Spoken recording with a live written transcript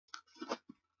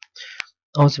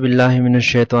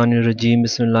Auzubillahiminash-shaytanir-rajeem.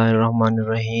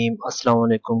 Bismillahir-rahmanir-rahim. Assalamu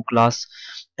alaikum class,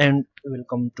 and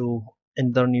welcome to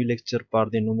another new lecture for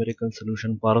the numerical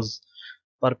solution for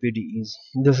PDEs.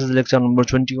 This is lecture number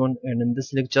 21, and in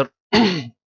this lecture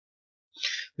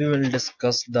we will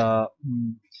discuss the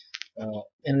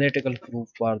analytical proof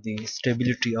for the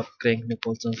stability of Crank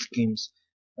Nicolson schemes.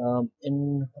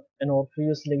 In our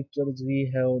previous lectures we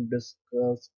have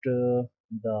discussed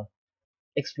the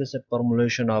explicit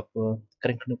formulation of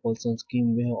Crank Nicolson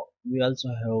scheme. We also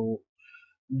have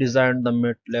designed the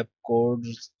MATLAB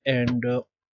codes, and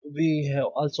we have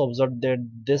also observed that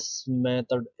this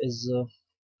method is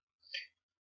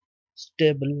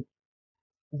stable.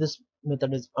 This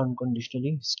method is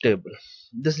unconditionally stable.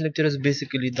 This lecture is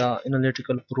basically the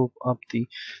analytical proof of the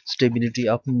stability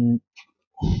of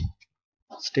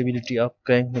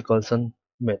Crank Nicolson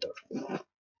method.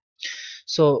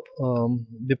 So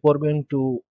before going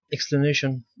to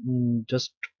explanation,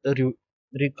 just re-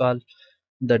 recall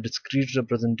the discrete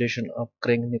representation of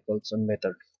Crank Nicolson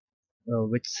method,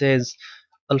 which says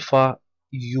alpha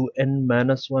un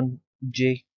minus 1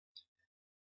 j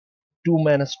 2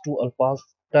 minus 2 alphas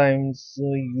times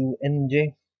un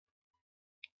j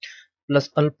plus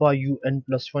alpha un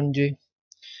plus 1 j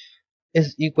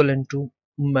is equivalent to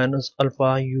minus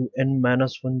alpha un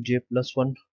minus 1 j plus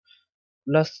 1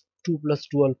 plus 2 plus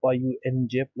 2 alpha un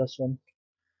j plus 1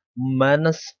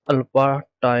 minus alpha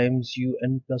times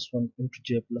un plus 1 into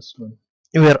j plus 1,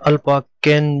 where alpha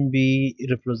can be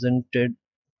represented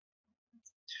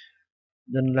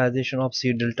generalization of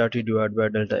C delta T divided by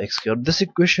delta X square. This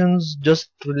equations just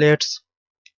relates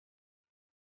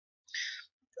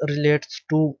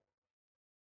to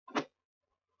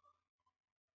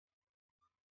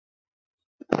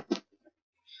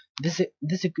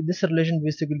this relation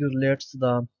basically relates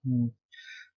the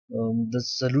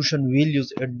solution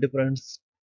values at different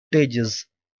stages.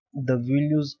 The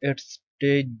values at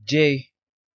stage J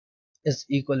is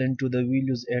equivalent to the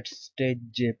values at stage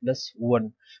J plus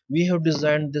 1. We have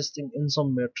designed this thing in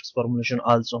some matrix formulation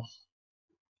also.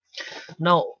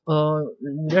 Now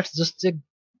let's just check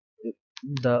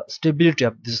the stability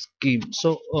of this scheme.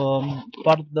 So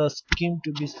for the scheme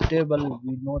to be stable,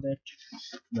 we know that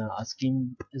a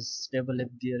scheme is stable if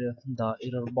the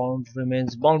error bound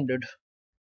remains bounded.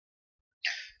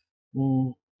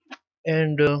 Mm,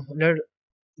 and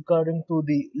according to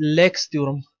the Lex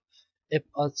theorem, if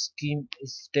a scheme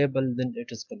is stable, then it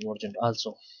is convergent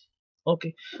also.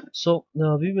 Okay, so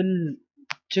we will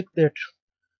check that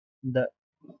the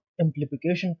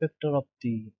amplification factor of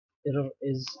the error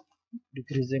is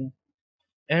decreasing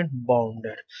and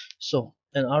bounded. So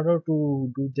in order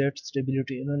to do that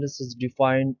stability analysis,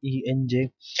 define ENJ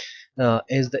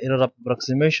is the error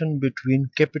approximation between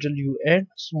capital U and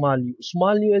small u.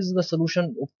 Small u is the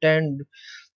solution obtained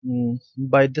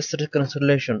by this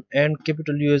reconciliation, and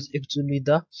capital U is actually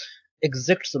the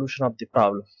exact solution of the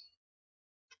problem.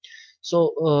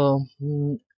 So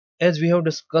as we have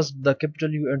discussed, the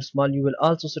capital U and small u will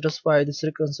also satisfy this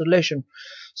reconciliation.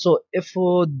 So if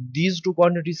these two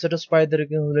quantities satisfy the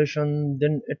reconciliation,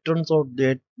 then it turns out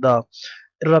that the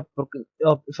error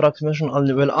approximation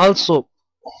will also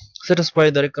satisfy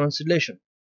the reconciliation.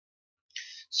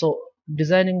 So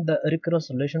designing the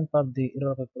reconciliation for the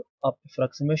error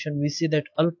approximation, we see that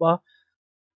alpha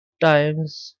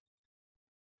times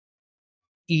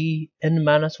e n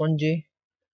minus 1j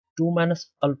 2 minus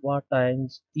alpha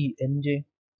times e n j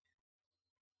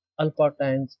alpha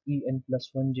times e n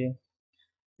plus 1j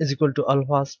is equal to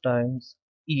alpha times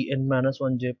e n minus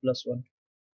 1j plus 1,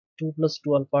 2 plus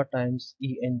 2 alpha times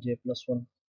e n j plus 1.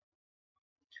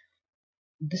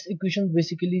 This equation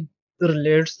basically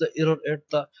relates the error at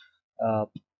the uh,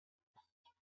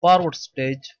 forward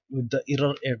stage with the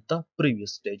error at the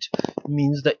previous stage.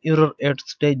 Means the error at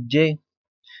stage j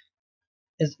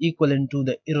is equivalent to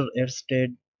the error at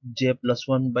stage j plus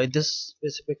 1 by this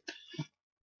specific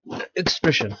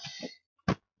expression.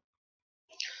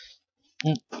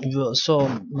 So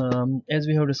as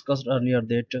we have discussed earlier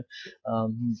that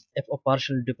if a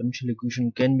partial differential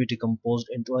equation can be decomposed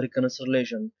into a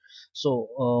reconciliation,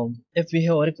 so if we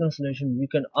have a reconciliation, we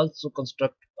can also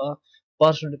construct a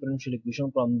partial differential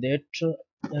equation from that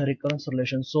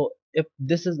reconciliation. So if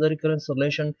this is the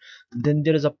reconciliation, then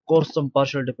there is of course some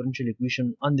partial differential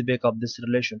equation on the back of this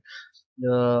relation.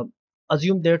 uh,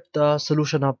 Assume that the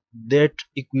solution of that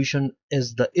equation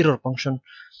is the error function.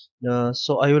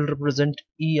 So I will represent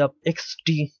e of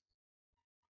xt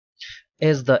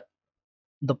as the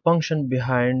function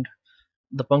behind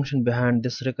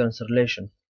this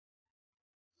reconciliation.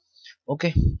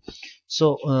 Okay,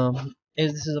 so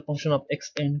as this is a function of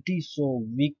x and t, so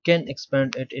we can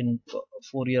expand it in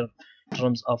Fourier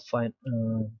terms of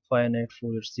finite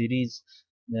Fourier series,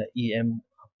 the em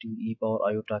of t e power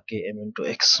iota km into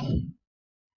x.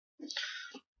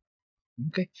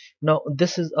 Okay, now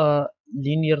this is a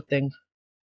linear thing,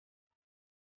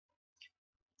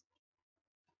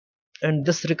 and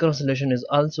this reconciliation is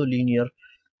also linear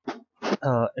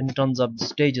in terms of the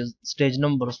stage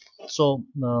numbers. So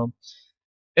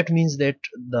it means that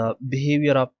the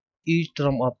behavior of each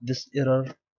term of this error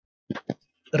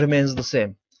remains the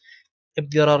same. If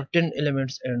there are 10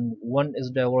 elements and one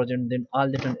is divergent, then all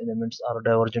the 10 elements are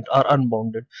divergent or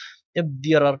unbounded. If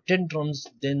there are 10 terms,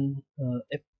 then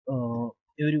if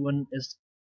everyone is,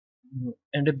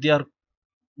 and if they are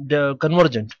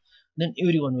convergent, then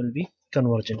everyone will be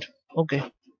convergent. Okay,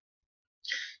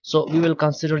 so we will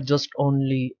consider just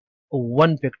only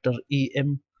one vector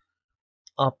em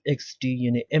of xt,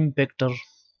 yani m vector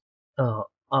uh,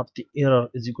 of the error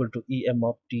is equal to em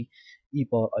of t e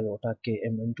power iota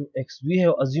km into x. We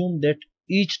have assumed that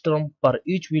each term per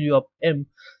each value of m,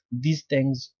 these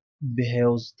things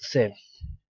behaves the same.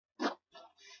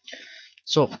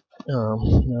 So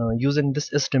using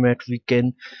this estimate, we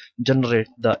can generate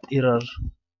the error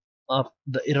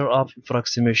of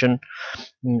approximation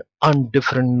on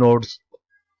different nodes.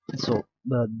 So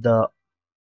the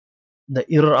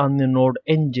error on the node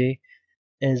nj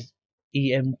is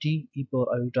emt e power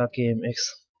iota kmx.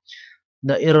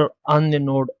 The error on the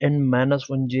node n minus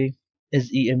 1j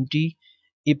is emt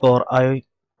e power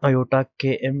iota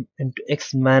km into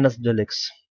x minus del x.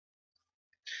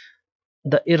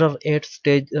 The error at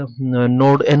stage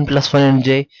node n plus 1 and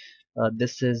j,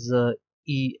 this is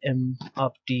em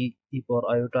of t e power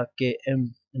iota km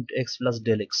into x plus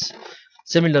del x.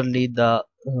 Similarly, the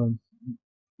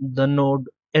node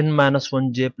n minus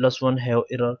 1 j plus 1 have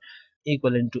error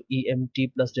equivalent to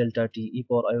emt plus delta t e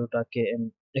power iota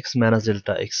km x minus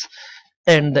delta x,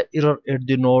 and the error at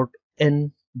the node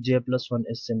n j plus 1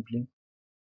 is simply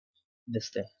this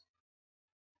thing.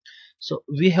 So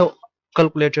we have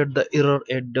calculated the error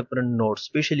at different nodes,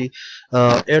 especially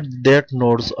at that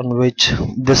nodes on which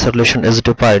this relation is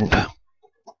defined.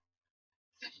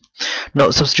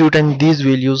 Now substituting these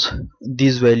values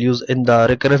in the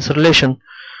recurrence relation,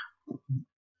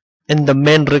 in the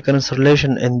main recurrence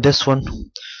relation in this one,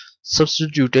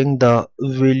 substituting the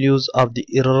values of the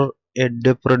error at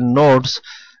different nodes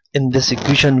in this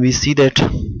equation, we see that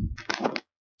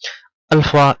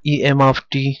alpha em of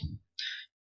t,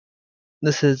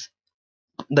 this is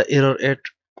the error at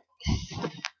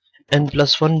n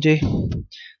plus 1j,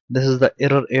 this is the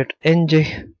error at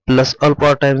nj plus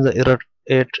alpha times the error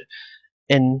at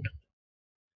n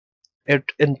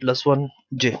plus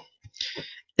 1j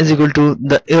is equal to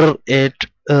the error at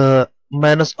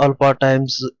minus alpha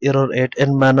times error at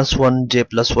n minus 1j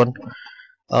plus 1,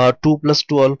 2 plus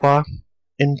 2 alpha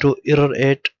into error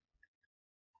at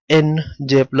n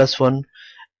j plus 1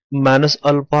 minus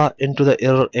alpha into the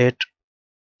error at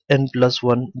n plus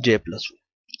 1 j plus 1.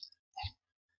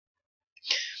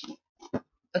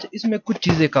 अच्छा, इसमें कुछ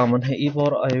चीजें common है, ई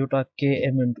power iota के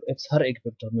M into x हर एक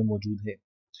vector में मौजूद है।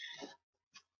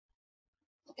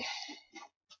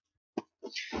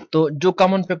 तो जो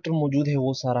कॉमन फैक्टर मौजूद है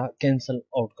वो सारा कैंसिल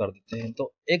आउट कर देते हैं।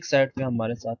 तो एक साइड पे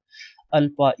हमारे साथ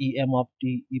alpha E M of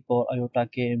T E power iota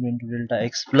के M into delta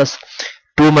x plus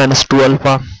 2 minus 2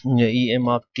 alpha E M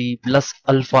of T plus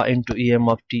alpha into E M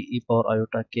of T E power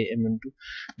iota के एम इंटू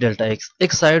डेल्टा एक्स।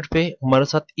 एक side पे हमारे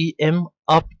साथ E M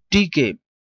of T के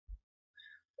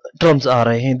terms आ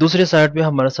रहे हैं, दूसरे side पे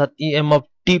हमारे साथ E M of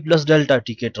T plus delta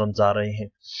T के टर्म्स आ रहे हैं।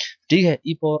 ठीक है,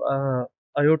 ई पावर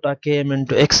आयोटा के एम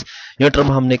इंटू एक्स, ये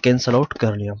टर्म हमने कैंसल आउट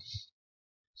कर लिया।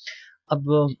 अब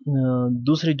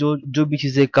दूसरी जो भी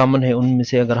चीजें कॉमन है उनमें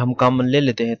से अगर हम कॉमन ले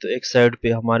लेते हैं, तो एक साइड पे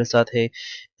हमारे साथ है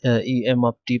E M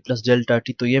of T plus delta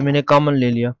T, तो ये मैंने कॉमन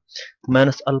ले लिया,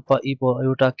 माइनस अल्फा ई पावर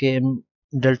आयोटा के एम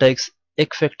डेल्टा एक्स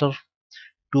एक फैक्टर,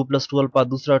 2 plus 2 alpha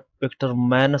दूसरा vector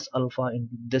minus alpha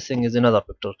into this thing is another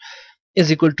vector is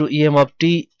equal to em of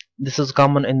t. This is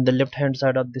common in the left hand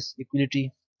side of this equality,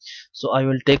 so I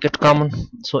will take it common.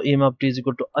 So em of t is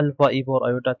equal to alpha e power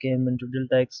iota km into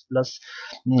delta x plus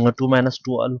 2 minus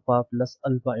 2 alpha plus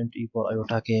alpha into e power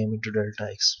iota km into delta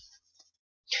x.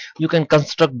 You can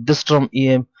construct this term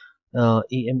em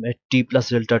at t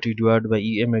plus delta t divided by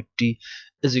em at t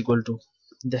is equal to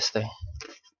this thing.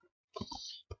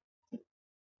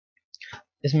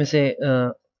 इसमें से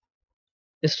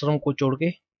इस term को छोड़ के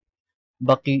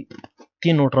बाकी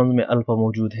तीनों term में alpha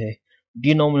मौजूद है,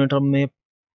 डिनोमिनेटर में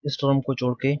इस टर्म को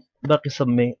छोड़ के बाकी सब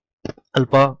में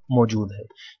अल्फा मौजूद है।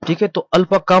 ठीक है, तो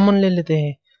अल्फा कॉमन ले लेते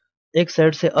हैं, एक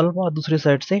साइड से अल्फा दूसरी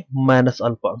साइड से माइनस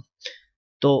अल्फा।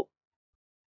 तो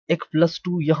एक प्लस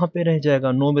टू यहाँ पे रह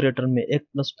जाएगा नोमिनेटर में, एक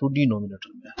प्लस टू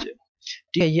डिनोमिनेटर में आ जाएगा।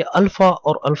 ठीक है, ये अल्फा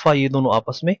और अल्फा ये दोनों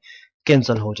आपस में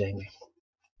कैंसिल हो जाएंगे।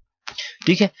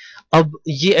 ठीक है, अब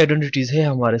ये आइडेंटिटीज है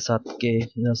हमारे साथ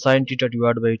के sine theta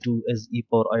divide by two as E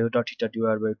power iota theta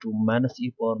divide by two minus E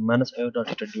power minus iota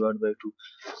theta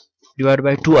divide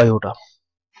by two iota.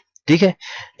 ठीक है,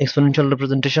 एक्सपोनेंशियल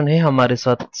रिप्रेजेंटेशन है हमारे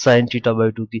साथ साइन थीटा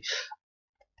बाई टू की।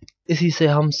 इसी से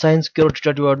हम sine square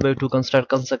theta divide by two consider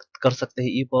कर सकते हैं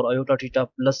ई power iota theta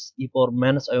plus E power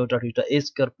minus iota theta A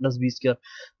square plus B square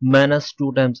minus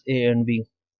two times A and B.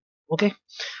 Okay,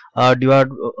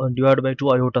 divide by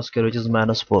two iota square which is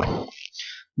minus four.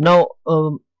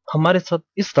 Now हमारे साथ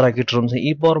इस तरह की terms है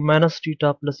ई power minus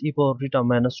theta plus ई power theta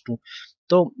minus two.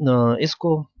 तो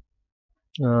इसको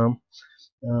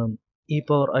ई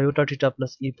power iota theta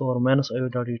plus ई power minus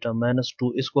iota theta minus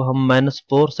two, इसको हम minus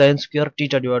four sine square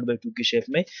theta divide by two की शेप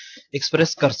में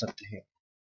एक्सप्रेस कर सकते हैं,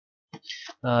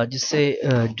 जिससे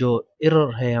जो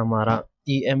एरर है हमारा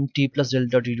E M T plus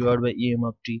delta T divide by E M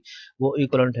of T वो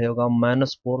इक्वलेंट है होगा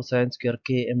माइनस फोर साइन स्क्वायर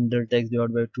के M delta x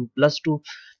divide by two plus two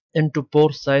into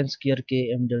four sine square के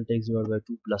M delta x divide by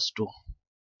two plus two.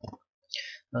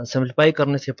 Simplify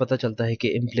करने से पता चलता है कि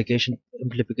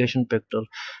इम्प्लीकेशन फैक्टर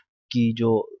की जो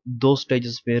दो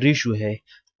स्टेजेस पे रेशियो है,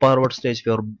 फॉरवर्ड स्टेज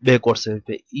पे और बैकवर्ड स्टेज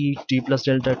पे, E T plus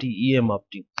delta T E M of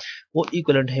T वो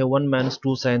इक्वलेंट है one minus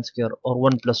two sine square और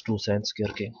one plus two sine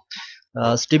square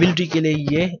के। स्टेबिलिटी के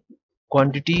लिए ये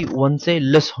क्वांटिटी वन से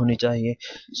लेस होनी चाहिए।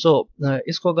 सो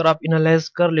इसको अगर आप एनालाइज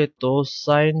कर ले तो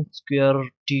साइन स्क्वायर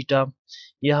थीटा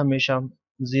यह हमेशा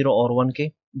 0 और 1 के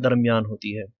दरमियान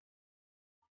होती है।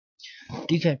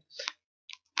 ठीक है,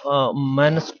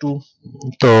 माइनस टू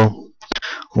तो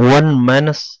 1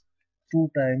 minus two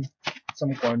time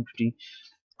some quantity,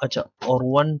 अच्छा, और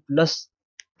 1 plus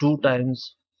two times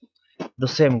the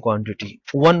same quantity,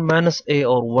 1 minus ए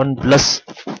और 1 प्लस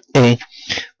ए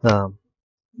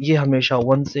ये हमेशा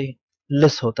 1 से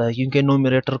लेस होता है क्योंकि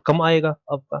नोमिनेटर कम आएगा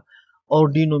आपका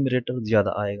और डिनोमिनेटर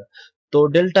ज्यादा आएगा। तो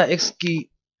डेल्टा एक्स की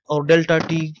और डेल्टा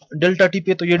टी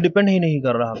पे तो ये डिपेंड ही नहीं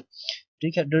कर रहा।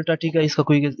 ठीक है, डेल्टा टी का इसका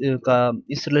कोई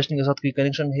इस रिलेशन के साथ कोई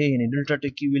कनेक्शन है ही नहीं। डेल्टा टी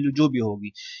की वैल्यू जो भी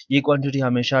होगी ये क्वांटिटी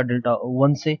हमेशा डेल्टा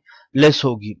वन से लेस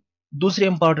होगी। दूसरी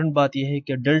इंपॉर्टेंट बात यह है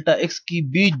कि डेल्टा एक्स की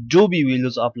भी जो भी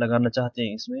वैल्यूज आप लगाना चाहते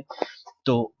हैं इसमें,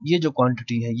 तो ये जो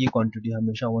क्वांटिटी है ये क्वांटिटी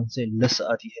हमेशा वन से लेस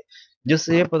आती है,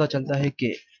 जिससे ये पता चलता है कि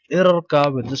एरर का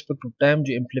विद रिस्पेक्ट टू टाइम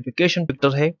जो इम्प्लीकेशन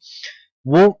फैक्टर है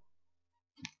वो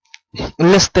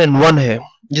लेस देन वन है,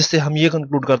 जिससे हम ये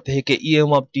कंक्लूड करते हैं कि E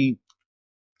M of T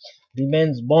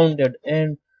remains bounded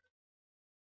and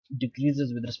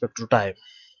decreases with respect to time।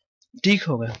 ठीक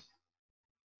हो गया।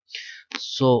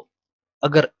 सो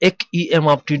अगर एक E M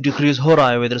of T decrease हो रहा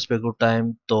है विद रिस्पेक्ट टू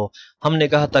टाइम तो हमने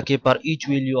कहा था कि पर ईच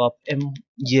वैल्यू ऑफ एम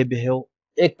ये बिहेव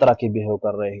एक तरह के बिहेव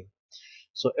कर रहे हैं।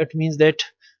 So it means that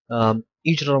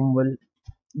each term will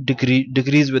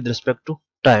decrease with respect to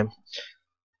time।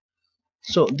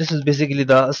 So this is basically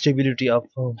the stability of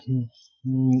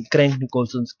Crank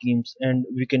Nicolson schemes, and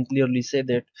we can clearly say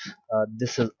that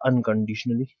this is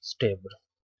unconditionally stable।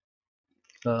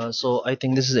 So I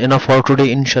think this is enough for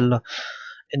today. Inshallah,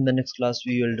 in the next class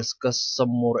we will discuss some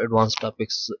more advanced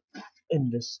topics in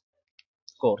this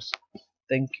course.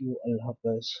 Thank you. Allah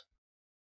Hafiz.